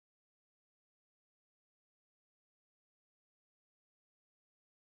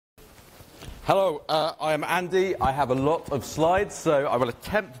Hello, I am Andy. I have a lot of slides, so I will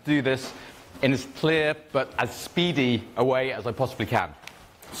attempt to do this in as clear but as speedy a way as I possibly can.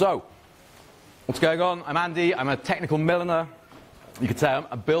 So, what's going on? I'm Andy. I'm a technical milliner. You could say I'm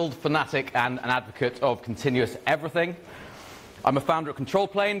a build fanatic and an advocate of continuous everything. I'm a founder at Control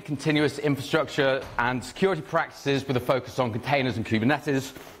Plane, continuous infrastructure and security practices with a focus on containers and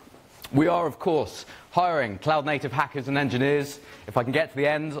Kubernetes. We are, of course, hiring cloud-native hackers and engineers. If I can get to the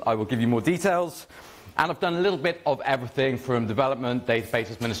end, I will give you more details. And I've done a little bit of everything from development,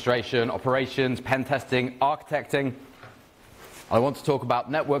 database administration, operations, pen testing, architecting. I want to talk about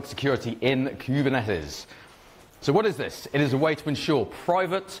network security in Kubernetes. So what is this? It is a way to ensure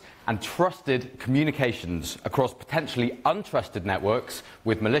private and trusted communications across potentially untrusted networks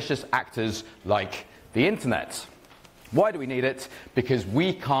with malicious actors like the internet. Why do we need it? Because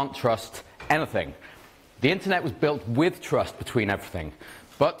we can't trust anything. The internet was built with trust between everything.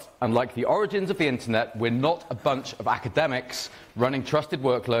 But unlike the origins of the internet, we're not a bunch of academics running trusted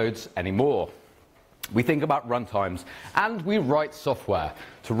workloads anymore. We think about runtimes, and we write software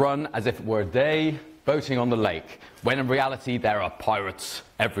to run as if it were a day boating on the lake, when in reality there are pirates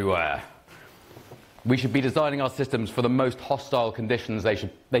everywhere. We should be designing our systems for the most hostile conditions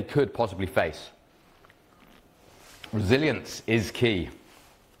they could possibly face. Resilience is key.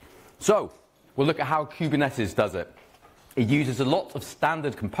 So, we'll look at how Kubernetes does it. It uses a lot of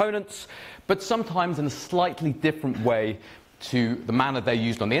standard components, but sometimes in a slightly different way to the manner they're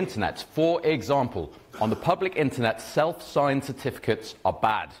used on the internet. For example, on the public internet, self-signed certificates are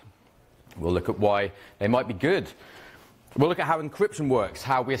bad. We'll look at why they might be good. We'll look at how encryption works,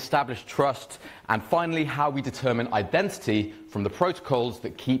 how we establish trust, and finally how we determine identity from the protocols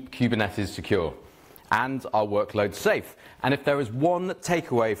that keep Kubernetes secure and our workload safe. And if there is one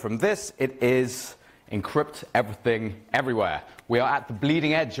takeaway from this, it is encrypt everything everywhere. We are at the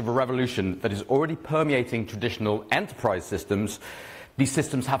bleeding edge of a revolution that is already permeating traditional enterprise systems. These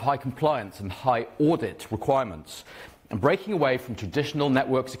systems have high compliance and high audit requirements. And breaking away from traditional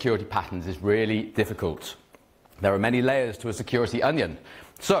network security patterns is really difficult. There are many layers to a security onion.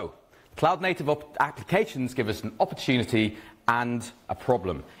 So, cloud-native applications give us an opportunity and a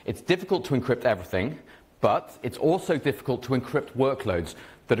problem. It's difficult to encrypt everything, but it's also difficult to encrypt workloads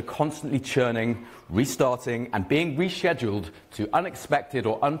that are constantly churning, restarting, and being rescheduled to unexpected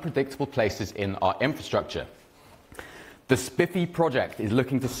or unpredictable places in our infrastructure. The SPIFFE project is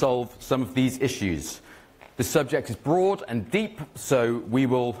looking to solve some of these issues. The subject is broad and deep, so we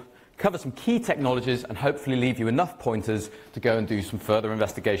will cover some key technologies and hopefully leave you enough pointers to go and do some further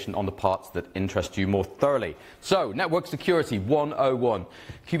investigation on the parts that interest you more thoroughly. So, Network Security 101,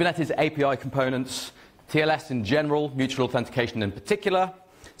 Kubernetes API components, TLS in general, mutual authentication in particular,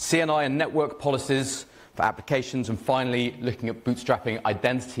 CNI and network policies for applications, and finally looking at bootstrapping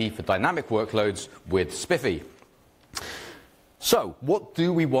identity for dynamic workloads with SPIFFE. So, what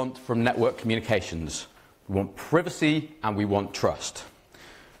do we want from network communications? We want privacy and we want trust.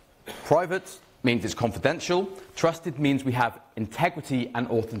 Private means it's confidential. Trusted means we have integrity and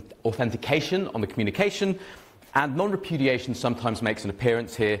authentication on the communication. And non-repudiation sometimes makes an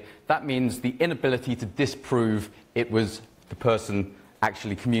appearance here. That means the inability to disprove it was the person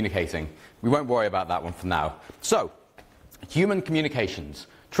actually communicating. We won't worry about that one for now. So, human communications,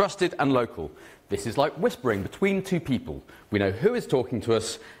 trusted and local. This is like whispering between two people. We know who is talking to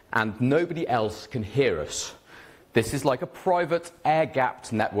us and nobody else can hear us. This is like a private,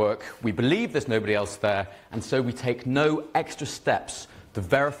 air-gapped network. We believe there's nobody else there, and so we take no extra steps to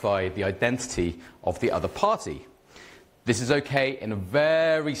verify the identity of the other party. This is okay in a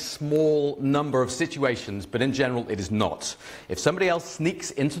very small number of situations, but in general it is not. If somebody else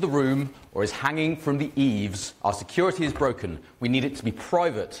sneaks into the room or is hanging from the eaves, our security is broken. We need it to be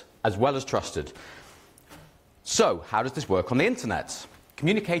private as well as trusted. So, how does this work on the internet?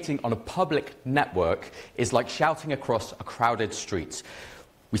 Communicating on a public network is like shouting across a crowded street.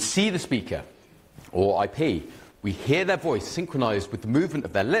 We see the speaker, or IP. We hear their voice synchronized with the movement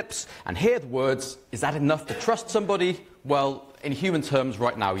of their lips and hear the words. Is that enough to trust somebody? Well, in human terms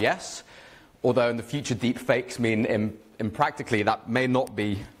right now, yes. Although in the future deep fakes mean in practically that may not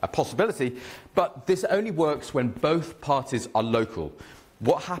be a possibility. But this only works when both parties are local.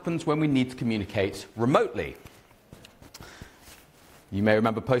 What happens when we need to communicate remotely? You may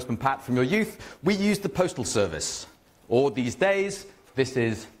remember Postman Pat from your youth. We used the postal service. Or these days, this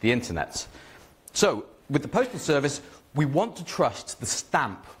is the internet. So, with the postal service, we want to trust the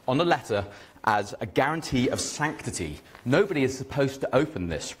stamp on a letter as a guarantee of sanctity. Nobody is supposed to open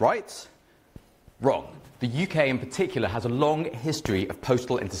this, right? Wrong. The UK in particular has a long history of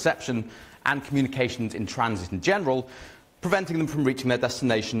postal interception and communications in transit in general, preventing them from reaching their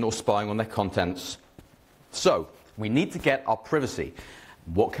destination or spying on their contents. So, we need to get our privacy.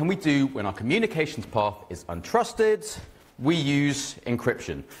 What can we do when our communications path is untrusted? We use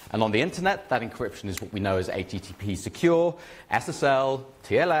encryption. And on the internet, that encryption is what we know as HTTP secure, SSL,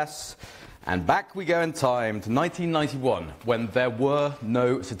 TLS. And back we go in time to 1991, when there were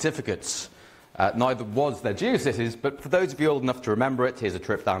no certificates. Neither was there GeoCities, but for those of you old enough to remember it, here's a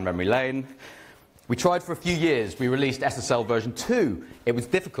trip down memory lane. We tried for a few years. We released SSL version 2. It was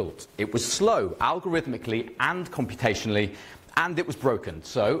difficult. It was slow, algorithmically and computationally, and it was broken.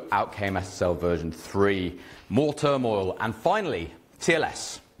 So out came SSL version 3. More turmoil. And finally,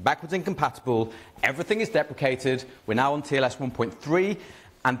 TLS. Backwards incompatible. Everything is deprecated. We're now on TLS 1.3.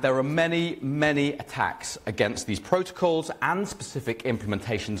 And there are many, many attacks against these protocols and specific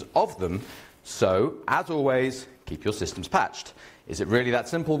implementations of them. So, as always, keep your systems patched. Is it really that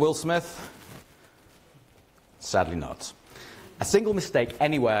simple, Will Smith? Sadly not. A single mistake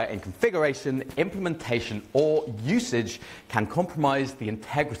anywhere in configuration, implementation, or usage can compromise the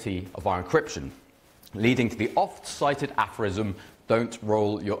integrity of our encryption, leading to the oft-cited aphorism, don't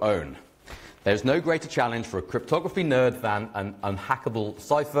roll your own. There's no greater challenge for a cryptography nerd than an unhackable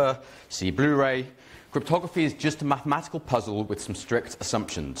cipher. See Blu-ray. Cryptography is just a mathematical puzzle with some strict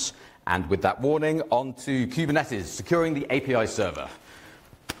assumptions. And with that warning, on to Kubernetes, securing the API server.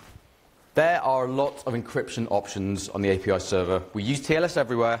 There are a lot of encryption options on the API server. We use TLS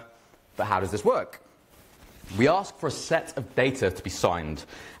everywhere, but how does this work? We ask for a set of data to be signed,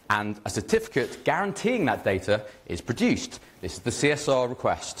 and a certificate guaranteeing that data is produced. This is the CSR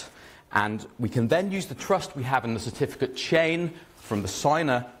request. And we can then use the trust we have in the certificate chain from the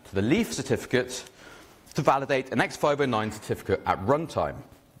signer to the leaf certificate to validate an X509 certificate at runtime.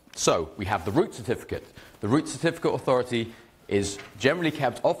 So we have the root certificate. The root certificate authority is generally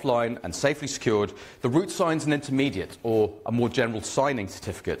kept offline and safely secured. The root signs an intermediate, or a more general signing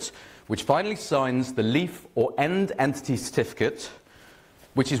certificate, which finally signs the leaf or end entity certificate,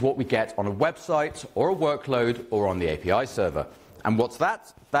 which is what we get on a website or a workload or on the API server. And what's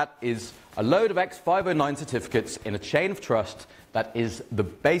that? That is a load of X509 certificates in a chain of trust that is the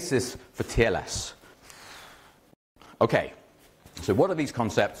basis for TLS. Okay, so what are these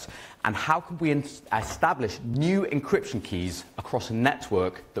concepts, and how can we establish new encryption keys across a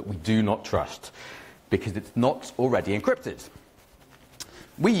network that we do not trust, because it's not already encrypted?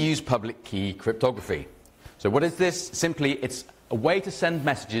 We use public key cryptography. So what is this? Simply, it's a way to send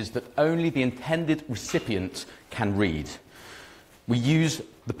messages that only the intended recipient can read. We use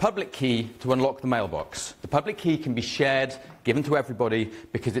the public key to unlock the mailbox. The public key can be shared, given to everybody,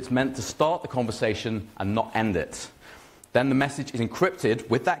 because it's meant to start the conversation and not end it. Then the message is encrypted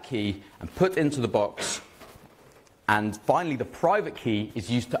with that key and put into the box. And finally, the private key is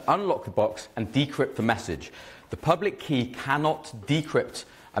used to unlock the box and decrypt the message. The public key cannot decrypt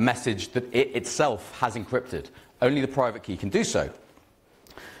a message that it itself has encrypted. Only the private key can do so.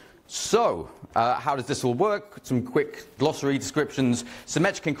 So, how does this all work? Some quick glossary descriptions.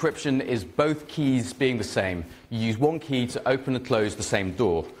 Symmetric encryption is both keys being the same. You use one key to open and close the same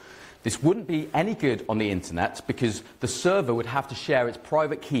door. This wouldn't be any good on the internet because the server would have to share its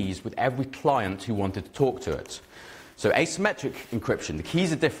private keys with every client who wanted to talk to it. So asymmetric encryption, the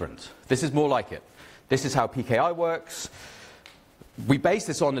keys are different. This is more like it. This is how PKI works. We base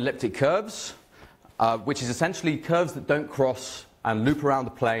this on elliptic curves, which is essentially curves that don't cross and loop around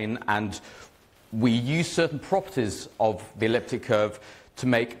the plane, and we use certain properties of the elliptic curve to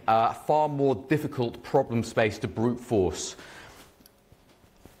make a far more difficult problem space to brute force.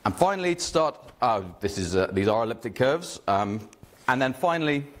 And finally, to start, these are elliptic curves. And then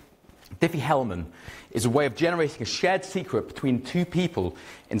finally, Diffie-Hellman is a way of generating a shared secret between two people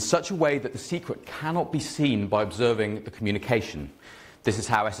in such a way that the secret cannot be seen by observing the communication. This is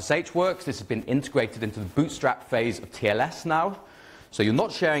how SSH works. This has been integrated into the bootstrap phase of TLS now. So you're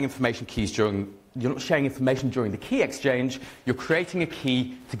not sharing information during the key exchange. You're creating a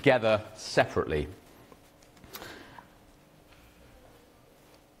key together separately.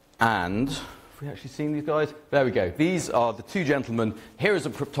 And have we actually seen these guys? There we go. These are the two gentlemen, heroes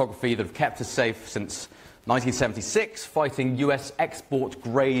of cryptography, that have kept us safe since 1976, fighting US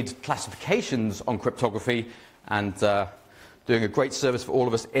export-grade classifications on cryptography and doing a great service for all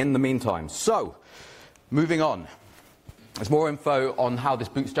of us in the meantime. So, moving on. There's more info on how this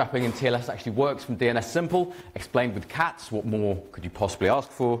bootstrapping in TLS actually works from DNS Simple, explained with cats. What more could you possibly ask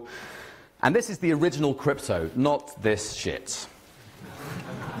for? And this is the original crypto, not this shit.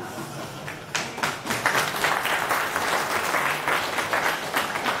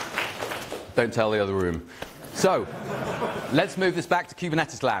 Don't tell the other room. So, let's move this back to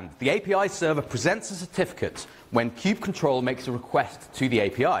Kubernetes land. The API server presents a certificate when kube-control makes a request to the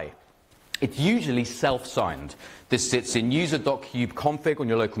API. It's usually self-signed. This sits in user.kubeconfig on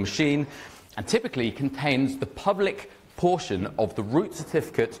your local machine and typically contains the public portion of the root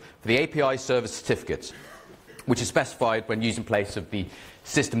certificate for the API server certificate, which is specified when used in place of the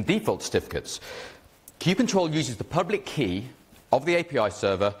system default certificates. kube-control uses the public key of the API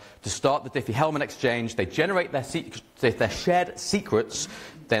server to start the Diffie-Hellman exchange. They generate their shared secrets,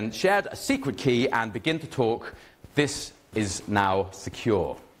 then shared a secret key and begin to talk. This is now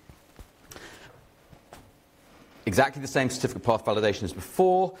secure. Exactly the same certificate path validation as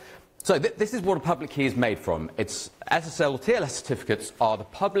before. So this is what a public key is made from. It's SSL or TLS certificates are the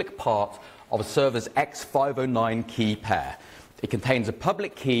public part of a server's X509 key pair. It contains a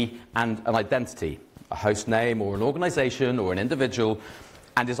public key and an identity, a host name or an organization or an individual,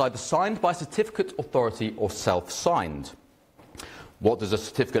 and is either signed by a certificate authority or self-signed. What does a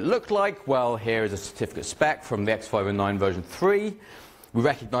certificate look like? Well, here is a certificate spec from the X509 version 3. We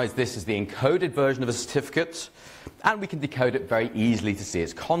recognize this as the encoded version of a certificate, and we can decode it very easily to see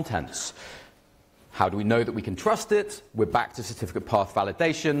its contents. How do we know that we can trust it? We're back to certificate path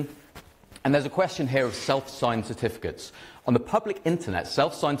validation. And there's a question here of self-signed certificates. On the public internet,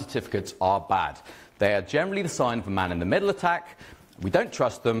 self-signed certificates are bad. They are generally the sign of a man-in-the-middle attack. We don't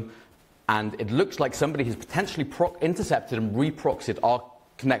trust them, and it looks like somebody has potentially intercepted and reproxied our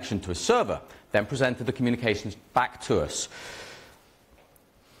connection to a server, then presented the communications back to us.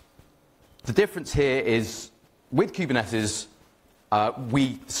 The difference here is, with Kubernetes,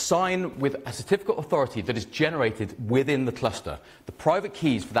 we sign with a certificate authority that is generated within the cluster. The private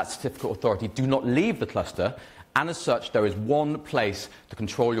keys for that certificate authority do not leave the cluster, and as such, there is one place to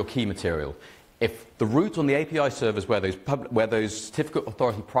control your key material. If the root on the API servers where those certificate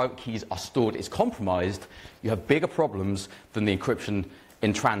authority private keys are stored is compromised, you have bigger problems than the encryption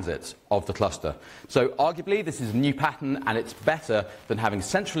in transit of the cluster. So arguably, this is a new pattern, and it's better than having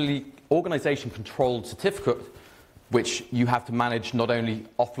centrally organization-controlled certificate, which you have to manage not only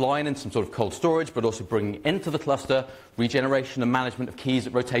offline in some sort of cold storage, but also bringing into the cluster, regeneration and management of keys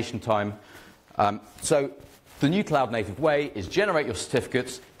at rotation time. So the new cloud-native way is generate your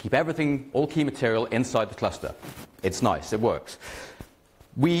certificates, keep everything, all key material inside the cluster. It's nice, it works.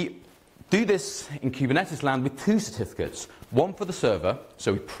 We do this in Kubernetes land with two certificates, one for the server,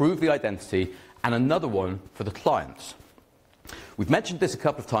 so we prove the identity, and another one for the clients. We've mentioned this a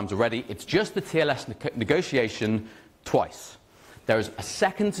couple of times already. It's just the TLS negotiation twice. There is a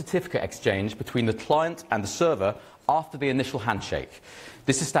second certificate exchange between the client and the server after the initial handshake.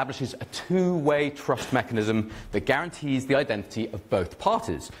 This establishes a two-way trust mechanism that guarantees the identity of both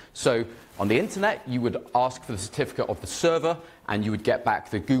parties. So on the internet, you would ask for the certificate of the server, and you would get back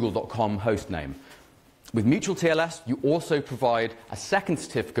the google.com host name. With mutual TLS, you also provide a second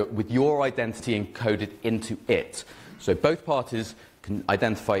certificate with your identity encoded into it. So both parties can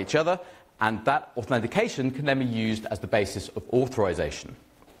identify each other, and that authentication can then be used as the basis of authorization.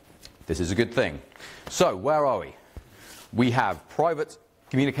 This is a good thing. So where are we? We have private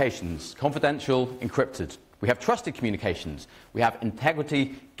communications, confidential, encrypted. We have trusted communications. We have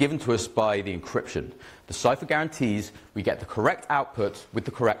integrity given to us by the encryption. The cipher guarantees we get the correct output with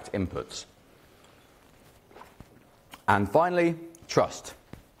the correct inputs. And finally, trust.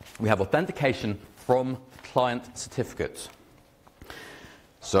 We have authentication from client certificates.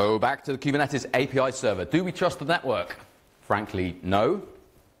 So back to the Kubernetes API server. Do we trust the network? Frankly, no.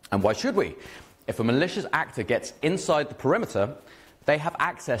 And why should we? If a malicious actor gets inside the perimeter, they have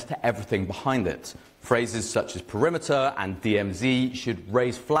access to everything behind it. Phrases such as perimeter and DMZ should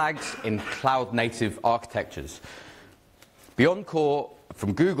raise flags in cloud-native architectures. Beyond Core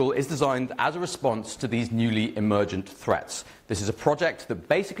from Google is designed as a response to these newly emergent threats. This is a project that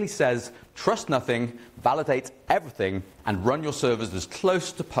basically says, trust nothing, validate everything, and run your servers as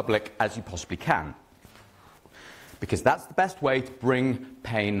close to public as you possibly can. Because that's the best way to bring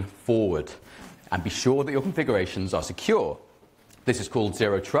pain forward. And be sure that your configurations are secure. This is called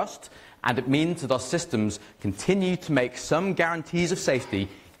Zero Trust, and it means that our systems continue to make some guarantees of safety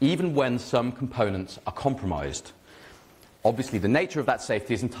even when some components are compromised. Obviously, the nature of that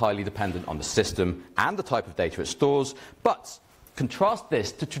safety is entirely dependent on the system and the type of data it stores, but contrast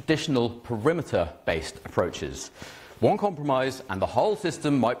this to traditional perimeter-based approaches. One compromise and the whole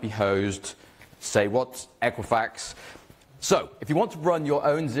system might be hosed, say what, Equifax. So, if you want to run your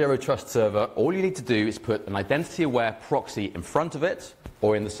own Zero Trust server, all you need to do is put an identity-aware proxy in front of it,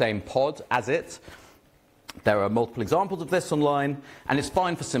 or in the same pod as it. There are multiple examples of this online, and it's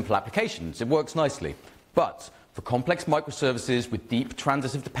fine for simple applications. It works nicely. But For complex microservices with deep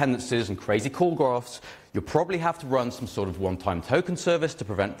transitive dependencies and crazy call graphs, you'll probably have to run some sort of one-time token service to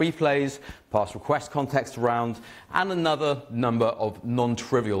prevent replays, pass request context around, and another number of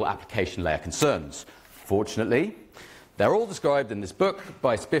non-trivial application layer concerns. Fortunately, they're all described in this book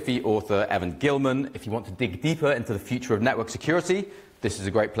by SPIFFE author Evan Gilman. If you want to dig deeper into the future of network security, this is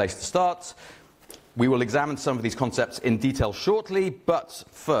a great place to start. We will examine some of these concepts in detail shortly, but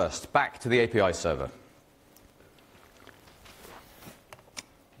first, back to the API server.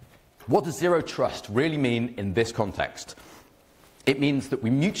 What does zero trust really mean in this context? It means that we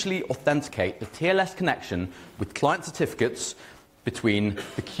mutually authenticate the TLS connection with client certificates between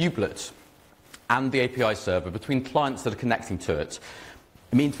the kubelet and the API server, between clients that are connecting to it.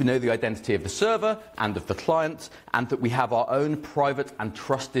 It means we know the identity of the server and of the client, and that we have our own private and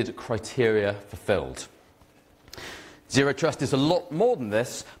trusted criteria fulfilled. Zero trust is a lot more than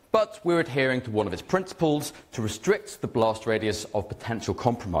this, but we're adhering to one of its principles to restrict the blast radius of potential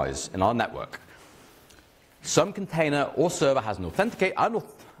compromise in our network. Some container or server has an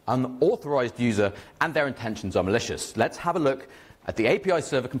unauthorized user, and their intentions are malicious. Let's have a look at the API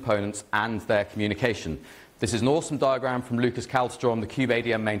server components and their communication. This is an awesome diagram from Lucas Kallstrom, the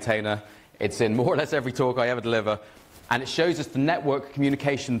KubeADM maintainer. It's in more or less every talk I ever deliver, and it shows us the network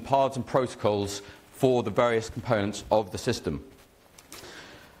communication paths and protocols for the various components of the system.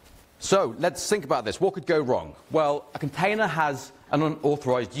 So let's think about this. What could go wrong? Well, a container has an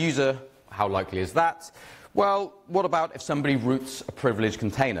unauthorized user. How likely is that? Well, what about if somebody roots a privileged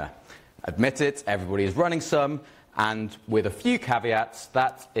container? Admit it, everybody is running some, and with a few caveats,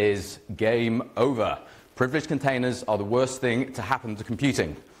 that is game over. Privileged containers are the worst thing to happen to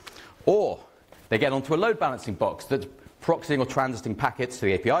computing. Or they get onto a load balancing box that's proxying or transiting packets to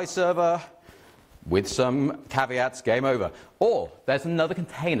the API server. With some caveats, game over. Or there's another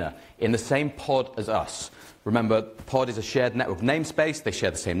container in the same pod as us. Remember, pod is a shared network namespace. They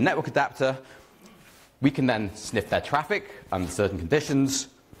share the same network adapter. We can then sniff their traffic under certain conditions.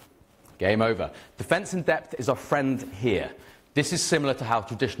 Game over. Defense in depth is our friend here. This is similar to how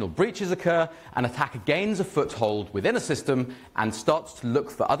traditional breaches occur. An attacker gains a foothold within a system and starts to look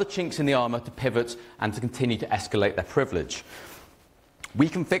for other chinks in the armor to pivot and to continue to escalate their privilege. We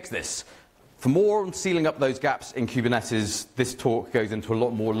can fix this. For more on sealing up those gaps in Kubernetes, this talk goes into a lot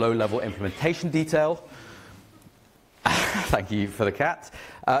more low-level implementation detail. Thank you for the cat.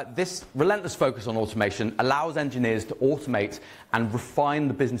 This relentless focus on automation allows engineers to automate and refine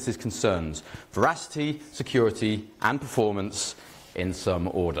the business's concerns, veracity, security, and performance in some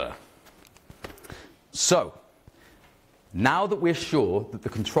order. So, now that we're sure that the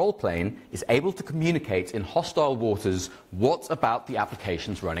control plane is able to communicate in hostile waters, what about the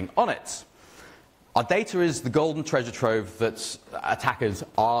applications running on it? Our data is the golden treasure trove that attackers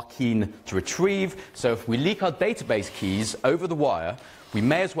are keen to retrieve, so if we leak our database keys over the wire, we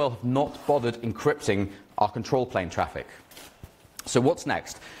may as well have not bothered encrypting our control plane traffic. So what's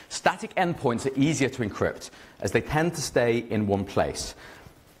next? Static endpoints are easier to encrypt, as they tend to stay in one place.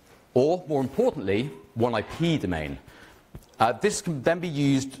 Or, more importantly, one IP domain. This can then be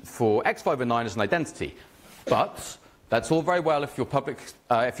used for X509 as an identity, but that's all very well if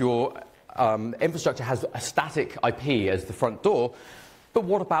your infrastructure has a static IP as the front door, but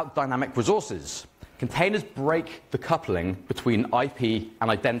what about dynamic resources? Containers break the coupling between IP and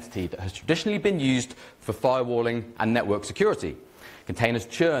identity that has traditionally been used for firewalling and network security. Containers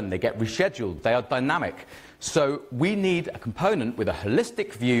churn, they get rescheduled, they are dynamic. So we need a component with a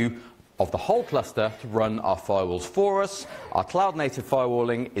holistic view of the whole cluster to run our firewalls for us. Our cloud-native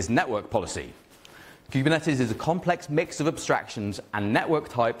firewalling is network policy. Kubernetes is a complex mix of abstractions and network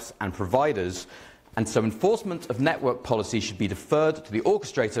types and providers, and so enforcement of network policy should be deferred to the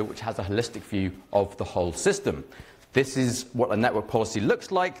orchestrator, which has a holistic view of the whole system. This is what a network policy looks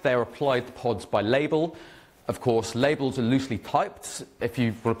like. They are applied to pods by label. Of course, labels are loosely typed. If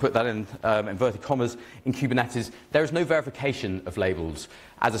you want to put that in inverted commas, in Kubernetes, there is no verification of labels.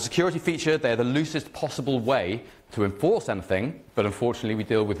 As a security feature, they're the loosest possible way to enforce anything, but unfortunately, we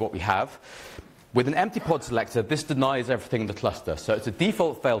deal with what we have. With an empty pod selector, this denies everything in the cluster. So it's a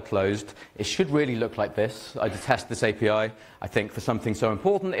default fail closed. It should really look like this. I detest this API. I think for something so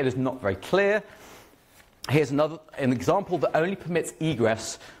important, it is not very clear. Here's an example that only permits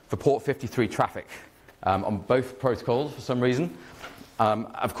egress for port 53 traffic on both protocols for some reason.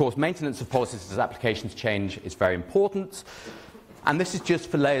 Of course, maintenance of policies as applications change is very important. And this is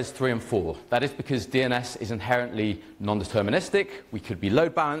just for layers 3 and 4. That is because DNS is inherently non-deterministic. We could be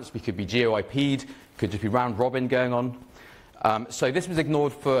load balanced, we could be geo-IP'd, could just be round robin going on. So this was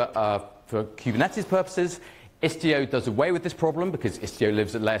ignored for Kubernetes purposes. Istio does away with this problem because Istio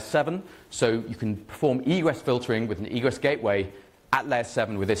lives at layer 7, so you can perform egress filtering with an egress gateway at layer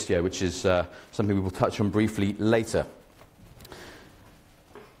 7 with Istio, which is something we will touch on briefly later.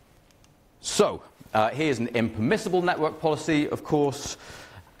 So, here's an impermissible network policy, of course,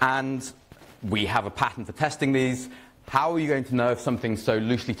 and we have a pattern for testing these. How are you going to know if something so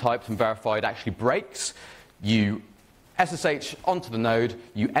loosely typed and verified actually breaks? You SSH onto the node,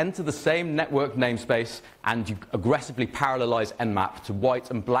 you enter the same network namespace, and you aggressively parallelize Nmap to white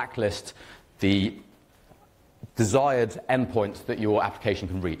and blacklist the desired endpoints that your application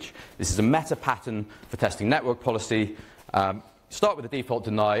can reach. This is a meta pattern for testing network policy. Start with the default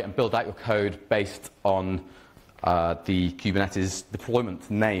deny and build out your code based on the Kubernetes deployment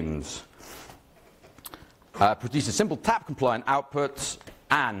names. Produce a simple tap compliant output,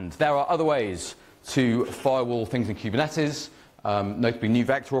 and there are other ways to firewall things in Kubernetes. Notably, new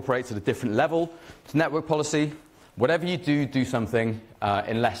vector operates at a different level to network policy. Whatever you do, do something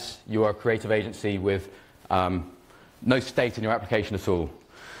unless you are a creative agency with no state in your application at all.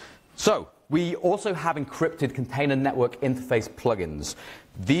 So, we also have encrypted container network interface plugins.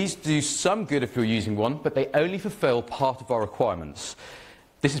 These do some good if you're using one, but they only fulfill part of our requirements.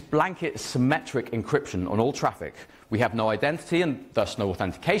 This is blanket symmetric encryption on all traffic. We have no identity and thus no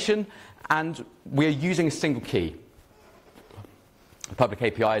authentication, and we're using a single key. The public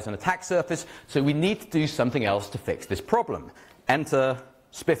API is an attack surface, so we need to do something else to fix this problem. Enter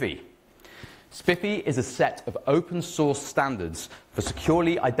SPIFFE. SPIFFE is a set of open source standards for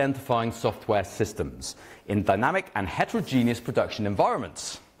securely identifying software systems in dynamic and heterogeneous production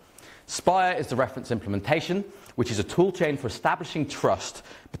environments. SPIRE is the reference implementation, which is a toolchain for establishing trust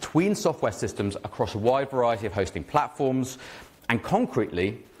between software systems across a wide variety of hosting platforms. And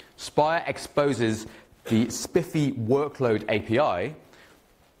concretely, SPIRE exposes the SPIFFE workload API,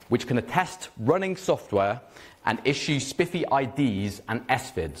 which can attest running software and issue SPIFFE IDs and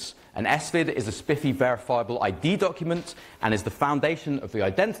SVIDs. An SVID is a SPIFFE verifiable ID document and is the foundation of the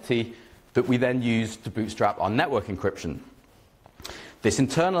identity that we then use to bootstrap our network encryption. This in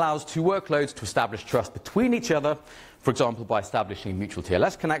turn allows two workloads to establish trust between each other, for example, by establishing a mutual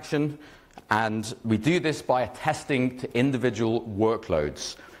TLS connection, and we do this by attesting to individual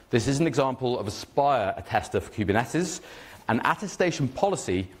workloads. This is an example of a SPIRE attester for Kubernetes. An attestation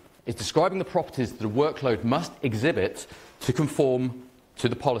policy is describing the properties that a workload must exhibit to conform to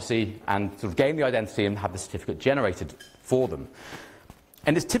the policy and sort of gain the identity and have the certificate generated for them.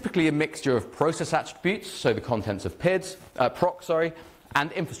 And it's typically a mixture of process attributes, so the contents of proc,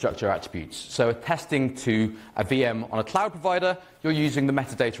 and infrastructure attributes. So attesting to a VM on a cloud provider, you're using the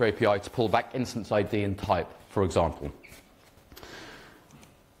metadata API to pull back instance ID and type, for example.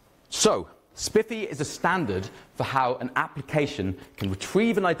 So, SPIFFE is a standard for how an application can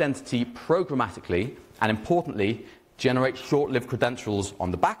retrieve an identity programmatically and, importantly, generate short-lived credentials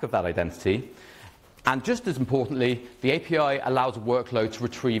on the back of that identity. And just as importantly, the API allows a workload to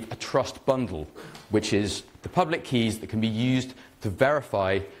retrieve a trust bundle, which is the public keys that can be used to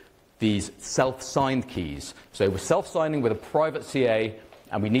verify these self-signed keys. So we're self-signing with a private CA,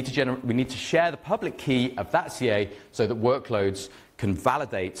 and we need to share the public key of that CA so that workloads can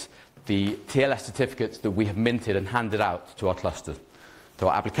validate the TLS certificates that we have minted and handed out to our cluster, to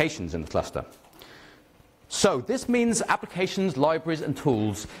our applications in the cluster. So this means applications, libraries, and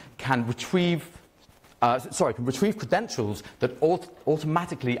tools can retrieve credentials that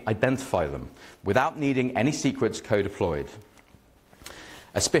automatically identify them without needing any secrets co-deployed.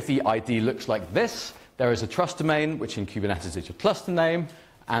 A SPIFFE ID looks like this. There is a trust domain, which in Kubernetes is your cluster name,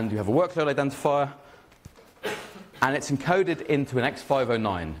 and you have a workload identifier, and it's encoded into an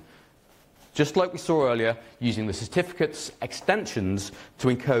X509. Just like we saw earlier, using the certificate's extensions to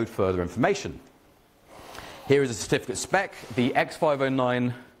encode further information. Here is a certificate spec. The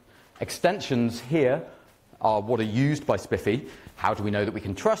X509 extensions here are what are used by SPIFFE. How do we know that we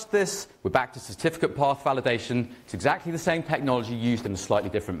can trust this? We're back to certificate path validation. It's exactly the same technology used in a slightly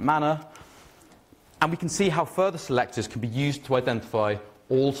different manner. And we can see how further selectors can be used to identify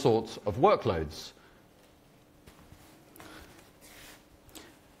all sorts of workloads.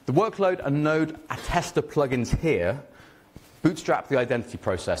 The workload and node attester plugins here bootstrap the identity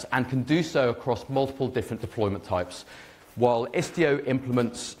process and can do so across multiple different deployment types. While Istio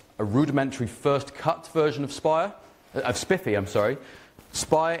implements a rudimentary first cut version of SPIFFE,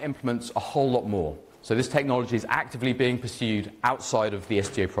 SPIRE implements a whole lot more. So this technology is actively being pursued outside of the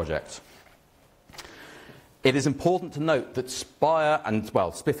Istio project. It is important to note that SPIRE, and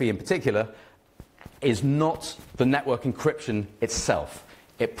well, SPIFFE in particular, is not the network encryption itself.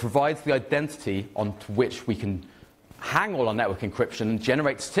 It provides the identity onto which we can hang all our network encryption and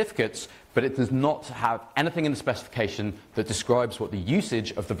generate certificates, but it does not have anything in the specification that describes what the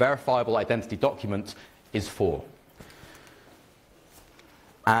usage of the verifiable identity document is for.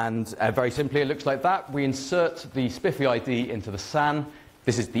 And very simply, it looks like that. We insert the SPIFFE ID into the SAN.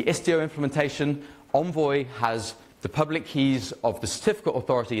 This is the Istio implementation. Envoy has the public keys of the certificate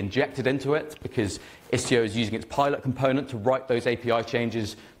authority injected into it because Istio is using its pilot component to write those API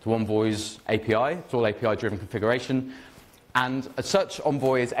changes to Envoy's API. It's all API-driven configuration. And as such,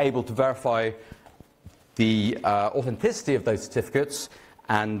 Envoy is able to verify the authenticity of those certificates,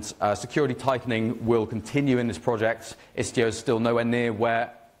 and security tightening will continue in this project. Istio is still nowhere near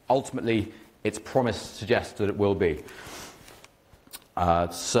where ultimately its promise suggests that it will be.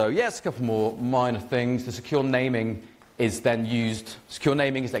 So yes, a couple more minor things. The secure naming is then used. Secure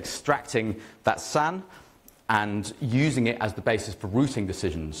naming is extracting that SAN and using it as the basis for routing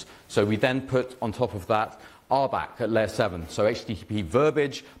decisions. So we then put on top of that RBAC at layer 7. So HTTP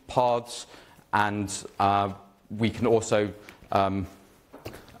verbiage, paths, and we can also, and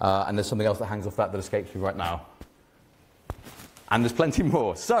there's something else that hangs off that escapes me right now. And there's plenty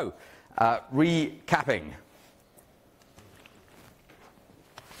more. So, recapping.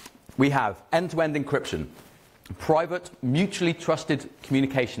 We have end-to-end encryption, private, mutually trusted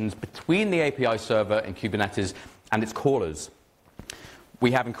communications between the API server in Kubernetes and its callers.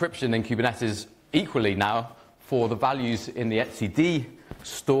 We have encryption in Kubernetes equally now for the values in the etcd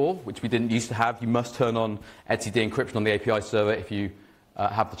store, which we didn't used to have. You must turn on etcd encryption on the API server if you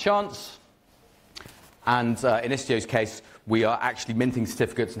have the chance. And in Istio's case, we are actually minting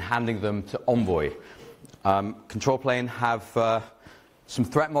certificates and handing them to Envoy. Control Plane have some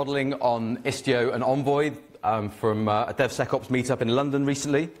threat modeling on Istio and Envoy from a DevSecOps meetup in London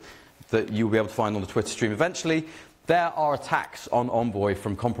recently that you'll be able to find on the Twitter stream eventually. There are attacks on Envoy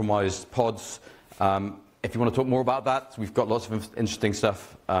from compromised pods. If you want to talk more about that, we've got lots of interesting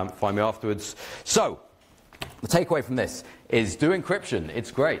stuff. Find me afterwards. So, the takeaway from this is do encryption.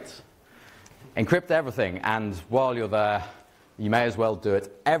 It's great. Encrypt everything, and while you're there, you may as well do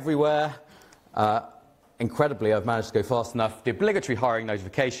it everywhere. Incredibly, I've managed to go fast enough. The obligatory hiring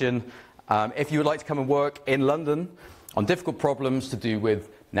notification. If you would like to come and work in London on difficult problems to do with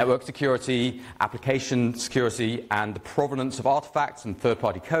network security, application security, and the provenance of artifacts and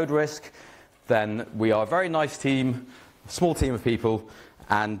third-party code risk, then we are a very nice team, a small team of people,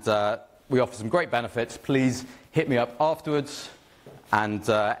 and we offer some great benefits. Please hit me up afterwards, and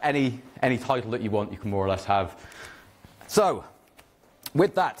any title that you want, you can more or less have. So,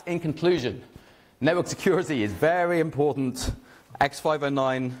 with that, in conclusion, network security is very important.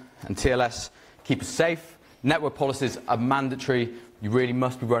 X509 and TLS keep us safe. Network policies are mandatory. You really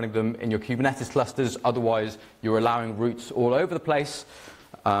must be running them in your Kubernetes clusters. Otherwise, you're allowing routes all over the place.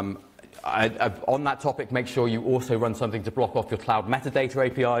 On that topic, make sure you also run something to block off your cloud metadata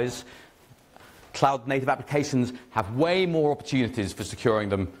APIs. Cloud native applications have way more opportunities for securing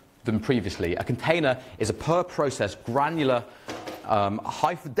them than previously. A container is a per process, granular,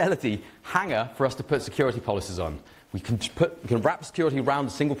 high fidelity hanger for us to put security policies on. We can wrap security around a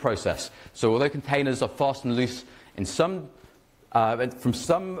single process. So although containers are fast and loose in some, from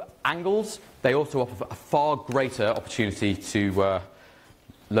some angles, they also offer a far greater opportunity to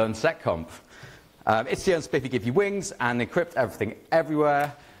learn seccomp. Istio and SPIFFE give you wings and encrypt everything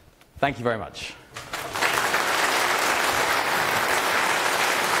everywhere. Thank you very much.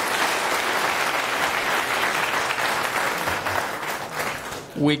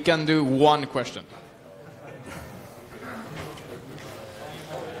 We can do one question.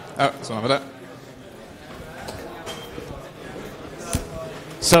 Oh, someone over there.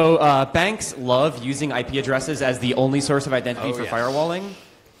 So banks love using IP addresses as the only source of identity for firewalling.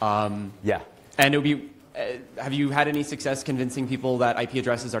 Yeah. And it would be, have you had any success convincing people that IP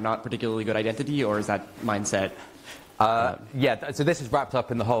addresses are not particularly good identity, or is that mindset? Yeah, so this is wrapped up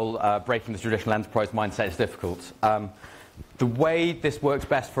in the whole breaking the traditional enterprise mindset is difficult. The way this works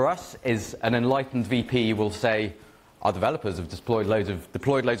best for us is an enlightened VP will say, our developers have deployed loads of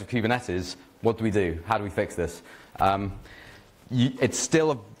Kubernetes. What do we do? How do we fix this? It's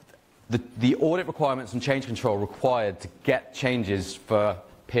still the audit requirements and change control required to get changes for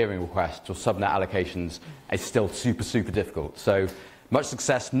peering requests or subnet allocations is still super, super difficult. So much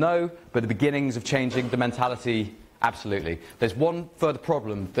success, no, but the beginnings of changing the mentality, absolutely. There's one further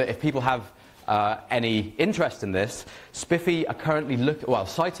problem that if people have any interest in this, SPIFFE are currently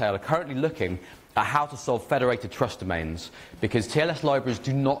Cytail are currently looking at how to solve federated trust domains, because TLS libraries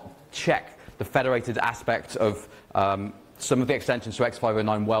do not check the federated aspect of some of the extensions to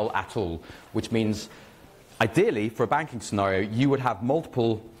X509 well at all, which means ideally for a banking scenario you would have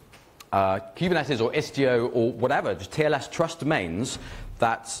multiple Kubernetes or Istio or whatever, just TLS trust domains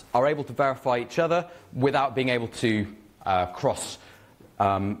that are able to verify each other without being able to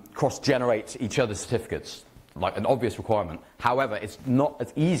cross-generate each other's certificates, like an obvious requirement. However, it's not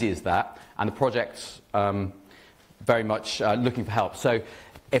as easy as that, and the project's very much looking for help. So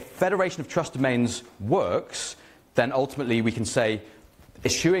if federation of trust domains works, then ultimately we can say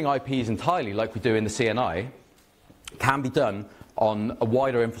eschewing IPs entirely, like we do in the CNI, can be done on a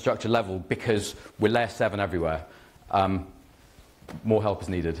wider infrastructure level because we're layer 7 everywhere. More help is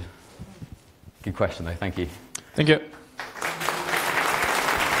needed. Good question, though. Thank you. Thank you.